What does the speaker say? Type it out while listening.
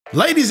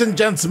Ladies and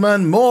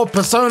gentlemen, more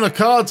Persona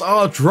cards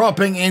are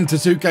dropping into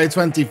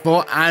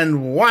 2K24,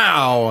 and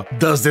wow,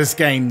 does this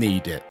game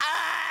need it.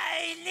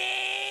 I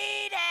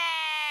need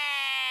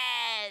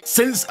it!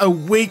 Since a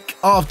week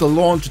after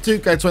launch,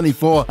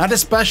 2K24 and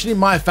especially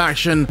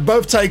myfaction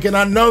both taken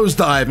a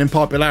nosedive in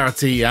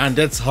popularity, and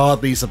it's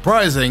hardly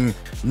surprising.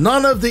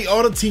 None of the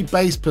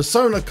oddity-based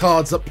Persona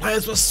cards that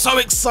players were so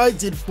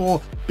excited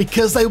for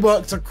because they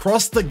worked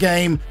across the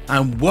game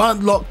and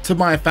weren't locked to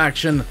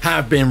myfaction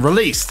have been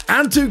released.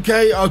 And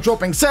 2K are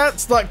dropping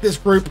sets like this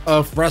group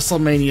of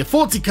WrestleMania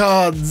 40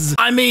 cards.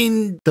 I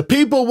mean, the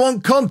people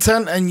want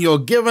content and you're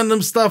giving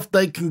them stuff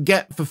they can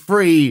get for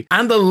free.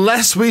 And the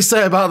less we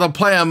say about the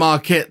player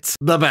market,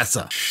 the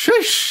better.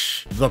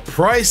 Shush! The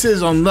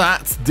prices on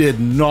that did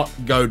not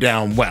go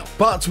down well.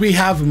 But we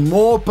have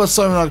more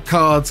Persona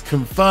cards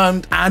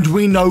confirmed and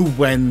we know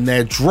when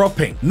they're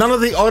dropping. None of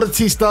the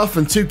oddity stuff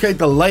and 2K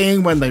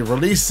delaying when they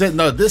release it.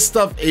 No, this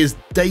stuff is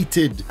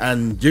dated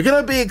and you're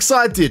gonna be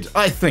excited,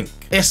 I think.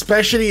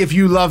 Especially if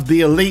you love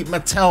the elite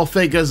Mattel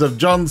figures of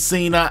John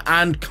Cena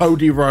and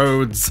Cody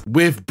Rhodes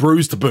with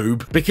bruised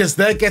boob, because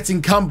they're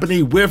getting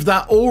company with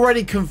that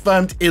already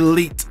confirmed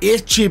elite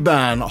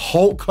Ichiban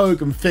Hulk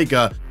Hogan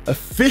figure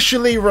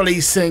officially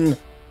releasing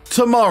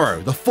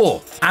tomorrow, the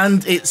 4th,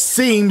 and it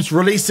seems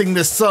releasing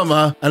this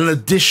summer an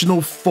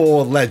additional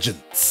 4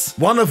 legends,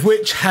 one of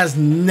which has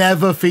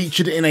never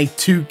featured in a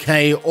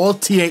 2K or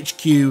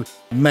THQ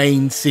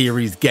main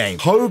series game.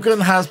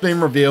 Hogan has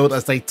been revealed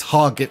as a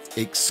Target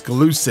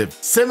exclusive,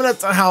 similar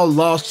to how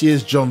last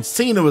year's John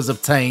Cena was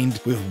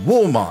obtained with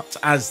Walmart,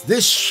 as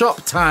this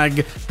shop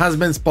tag has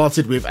been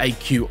spotted with a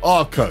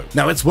QR code.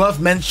 Now, it's worth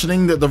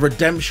mentioning that the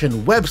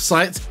redemption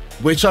website,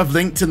 which I've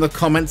linked in the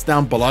comments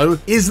down below,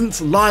 isn't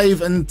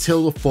live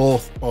until the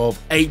 4th of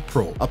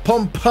April.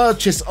 Upon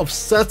purchase of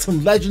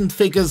certain legend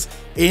figures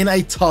in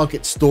a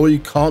Target store, you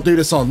can't do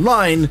this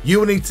online, you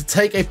will need to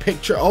take a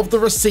picture of the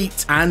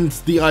receipt and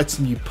the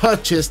item you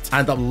purchased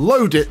and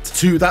upload it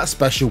to that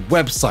special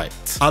website,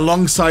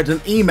 alongside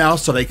an email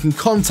so they can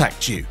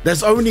contact you.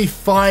 There's only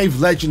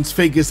 5 Legends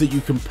figures that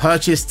you can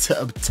purchase to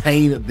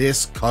obtain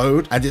this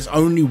code, and it's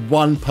only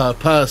 1 per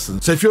person.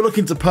 So if you're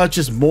looking to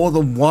purchase more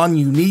than 1,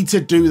 you need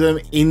to do them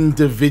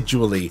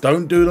individually.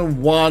 Don't do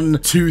them 1,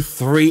 2,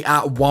 3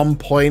 at one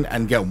point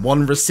and get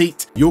 1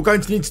 receipt. You're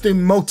going to need to do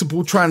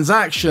multiple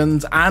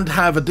transactions and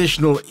have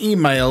additional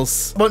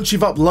emails. Once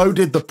you've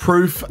uploaded the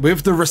proof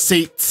with the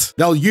receipt,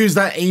 they'll use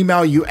that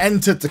email you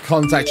entered to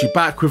contact you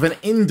back with an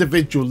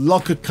individual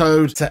locker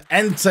code to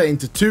enter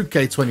into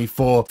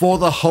 2K24 for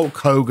the Hulk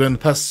Hogan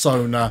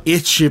Persona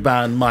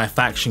Ichiban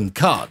myfaction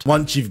card.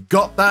 Once you've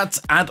got that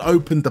and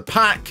opened the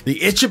pack, the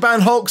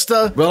Ichiban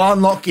Hulkster will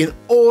unlock in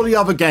all the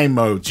other game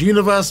modes: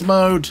 Universe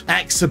mode,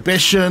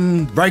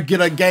 Exhibition,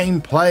 regular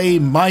gameplay,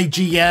 My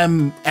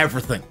GM,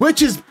 everything,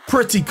 which is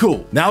pretty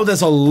cool. Now,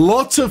 there's a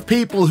lot of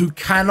people who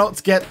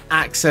cannot get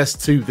access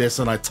to this,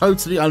 and I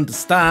totally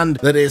understand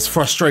that it's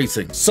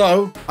frustrating.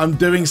 So I'm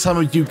doing some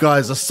of you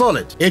guys a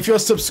solid. If you're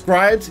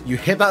subscribed, you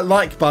hit that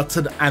like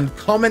button and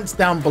comments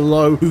down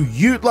below who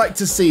you'd like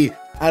to see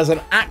as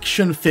an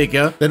action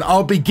figure, then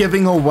I'll be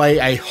giving away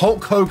a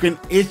Hulk Hogan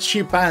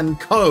Ichiban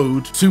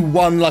code to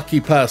 1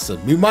 lucky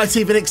person. We might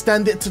even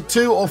extend it to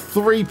 2 or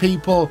 3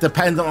 people,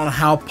 depending on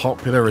how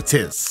popular it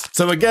is.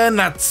 So again,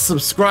 that's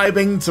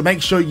subscribing to make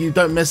sure you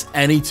don't miss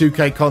any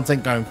 2K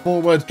content going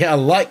forward. Hit a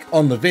like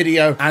on the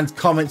video and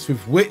comments with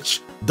which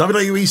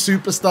WWE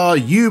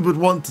superstar you would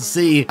want to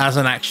see as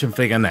an action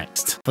figure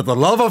next. For the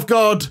love of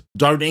God,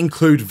 don't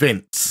include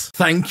Vince.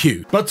 Thank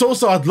you. But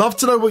also, I'd love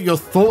to know what your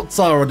thoughts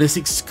are on this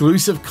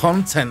exclusive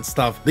content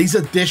stuff, these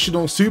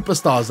additional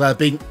superstars that are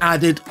being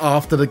added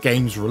after the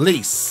game's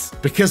release.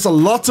 Because a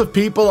lot of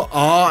people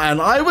are, and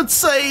I would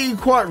say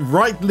quite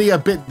rightly, a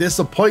bit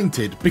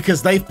disappointed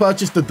because they've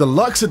purchased the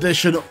deluxe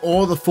edition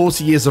or the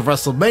 40 Years of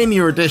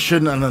WrestleMania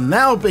edition and are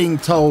now being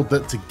told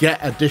that to get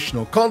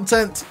additional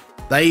content,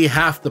 they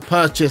have to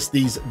purchase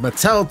these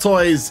Mattel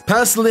toys.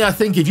 Personally, I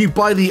think if you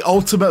buy the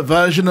ultimate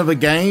version of a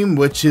game,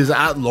 which is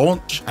at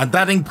launch, and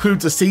that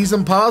includes a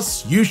season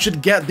pass, you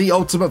should get the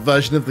ultimate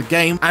version of the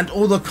game and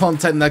all the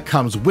content that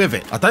comes with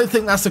it. I don't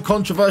think that's a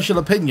controversial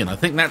opinion. I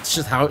think that's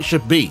just how it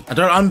should be. I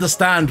don't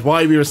understand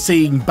why we are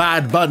seeing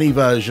Bad Bunny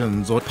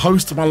versions or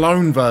Post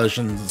Malone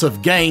versions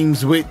of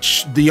games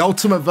which the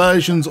ultimate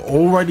version's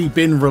already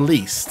been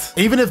released.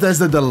 Even if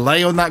there's a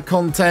delay on that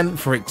content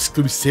for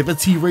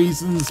exclusivity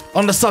reasons.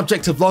 On the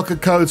subject of locker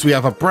codes, we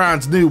have a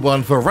brand new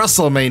one for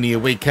WrestleMania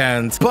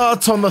weekend,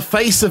 but on the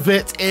face of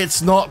it,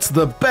 it's not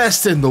the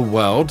best in the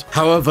world.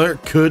 However,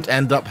 it could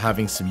end up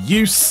having some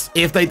use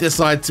if they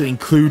decide to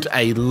include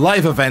a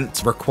live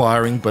event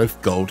requiring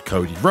both gold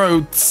Cody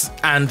Rhodes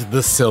and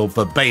the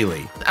silver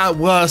Bayley. At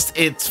worst,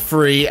 it's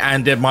free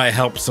and it might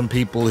help some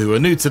people who are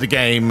new to the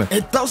game.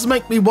 It does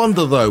make me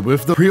wonder though,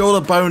 with the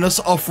pre-order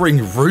bonus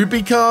offering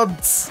Ruby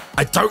cards,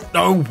 I don't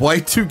know why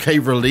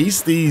 2K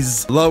released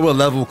these lower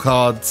level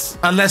cards,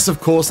 unless of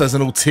course there's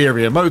an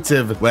ulterior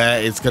motive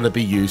where it's going to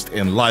be used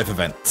in live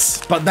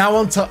events. But now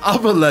on to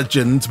other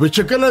legends which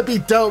are going to be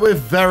dealt with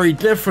very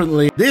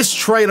differently. This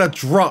trailer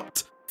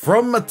dropped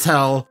from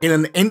Mattel in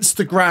an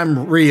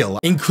Instagram reel,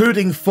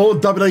 including 4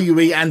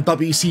 WWE and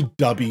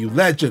WCW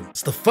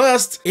legends. The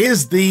first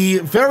is the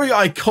very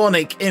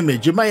iconic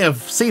image, you may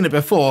have seen it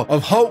before,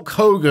 of Hulk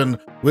Hogan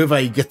with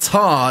a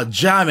guitar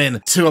jamming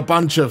to a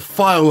bunch of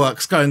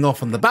fireworks going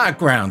off in the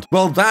background.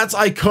 Well, that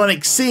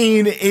iconic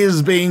scene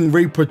is being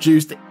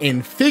reproduced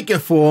in figure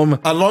form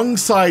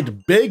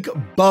alongside Big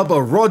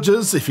Bubba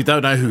Rogers. If you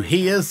don't know who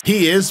he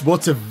is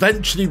what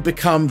eventually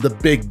become the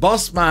Big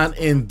Boss Man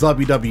in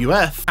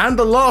WWF. And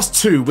the last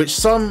two, which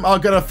some are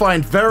going to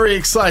find very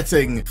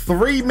exciting,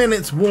 3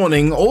 Minutes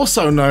Warning,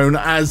 also known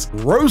as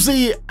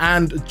Rosie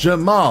and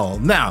Jamal.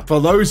 Now,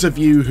 for those of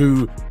you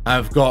who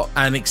have got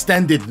an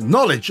extended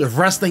knowledge of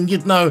wrestling,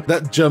 you'd know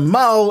that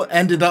Jamal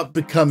ended up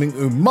becoming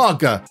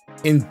Umaga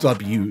in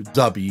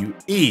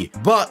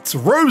WWE. But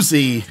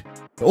Rosie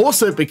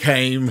also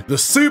became the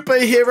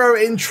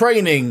superhero in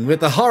training with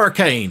the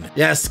Hurricane.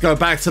 Yes, go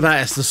back to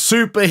that. It's the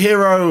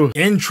superhero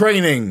in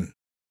training.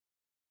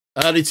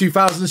 Early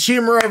 2000s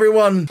humor,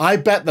 everyone. I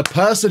bet the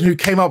person who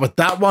came up with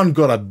that one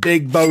got a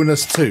big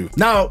bonus too.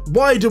 Now,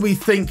 why do we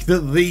think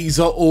that these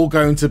are all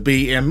going to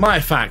be in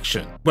my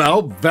faction?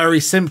 Well, very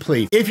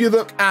simply, if you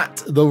look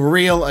at the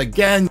reel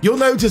again, you'll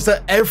notice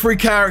that every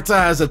character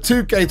has a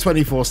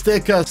 2K24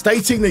 sticker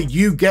stating that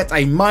you get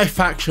a My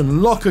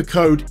Faction locker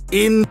code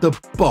in the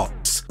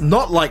box.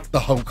 Not like the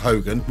Hulk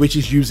Hogan, which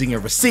is using a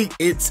receipt,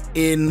 it's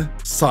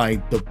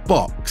inside the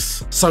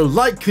box. So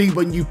likely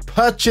when you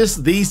purchase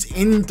these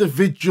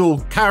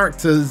individual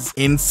characters,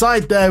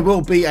 inside there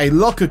will be a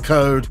locker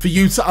code for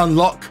you to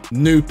unlock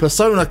new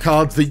persona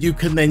cards that you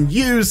can then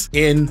use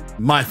in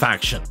My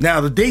Faction.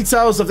 Now, the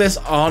details of this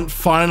aren't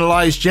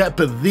finalized yet,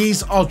 but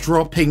these are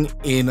dropping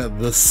in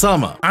the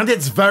summer. And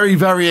it's very,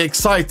 very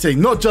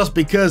exciting, not just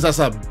because that's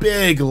a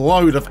big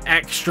load of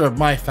extra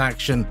My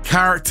Faction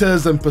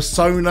characters and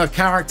persona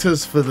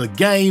characters for the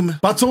game,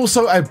 but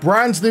also a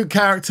brand new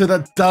character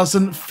that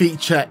doesn't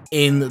feature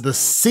in the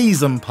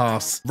season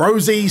pass.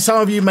 Rosie,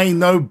 some of you may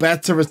know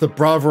better as the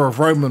brother of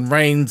Roman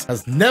Reigns,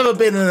 has never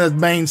been in a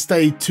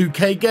mainstay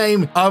 2K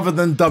game other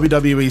than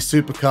WWE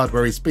Supercard,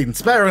 where he's been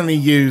sparingly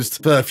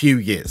used for a few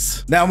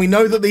years. Now, we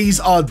know that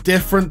these are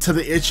different to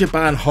the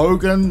Ichiban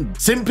Hogan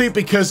simply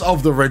because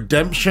of the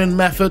redemption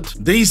method.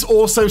 These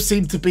also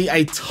seem to be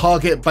a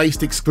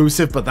target-based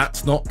exclusive, but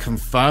that's not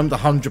confirmed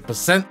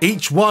 100%.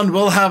 Each one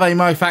will have a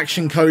My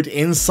Faction code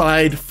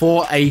inside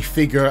for a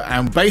figure,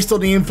 and based on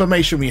the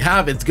information we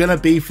have, it's gonna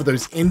be for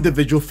those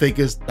individual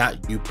figures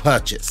that you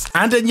purchase.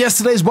 And in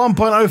yesterday's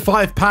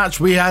 1.05 patch,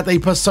 we had a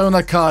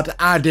persona card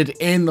added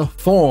in the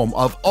form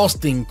of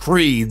Austin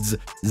Creed's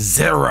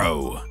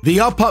Zero.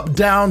 The up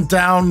down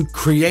down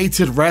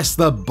created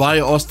wrestler by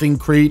Austin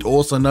Creed,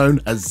 also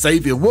known as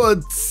Xavier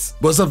Woods,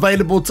 was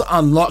available to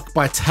unlock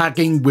by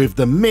tagging with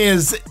The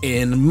Miz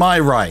in My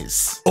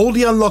Rise. All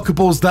the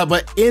unlockables that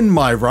were in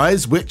My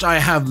Rise, which I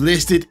have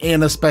listed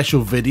in a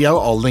special video,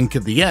 I'll link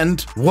at the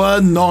end,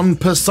 were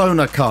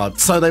non-persona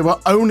cards, so they were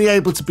only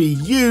able to be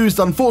used,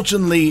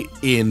 unfortunately,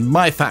 in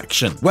My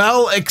Faction.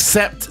 Well,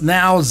 except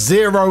now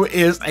Zero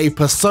is a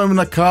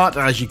persona card,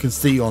 as you can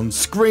see on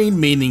screen,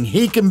 meaning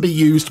he can be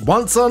used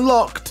once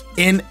unlocked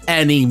in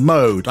any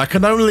mode. I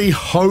can only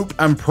hope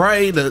and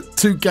pray that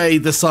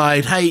 2K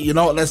decide, hey, you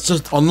know what, let's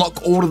just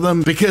unlock all of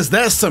them, because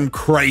there's some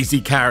crazy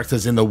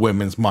characters in the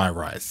women's My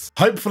Rise.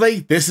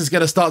 Hopefully, this is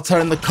going to start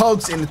turning the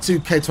cogs in the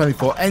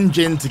 2K24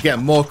 engine to get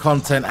more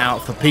content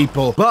out for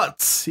people.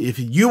 But if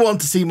you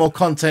want to see more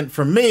content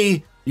from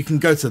me, you can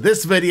go to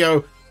this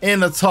video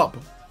in the top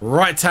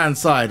right hand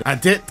side,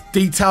 and it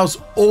details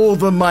all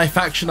the My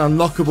Faction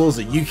unlockables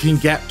that you can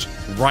get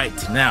right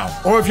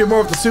now. Or if you're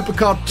more of the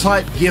supercard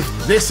type, give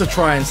this a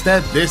try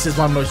instead. This is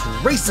my most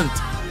recent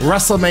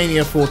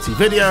WrestleMania 40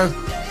 video.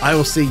 I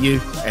will see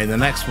you in the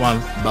next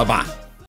one. Bye bye.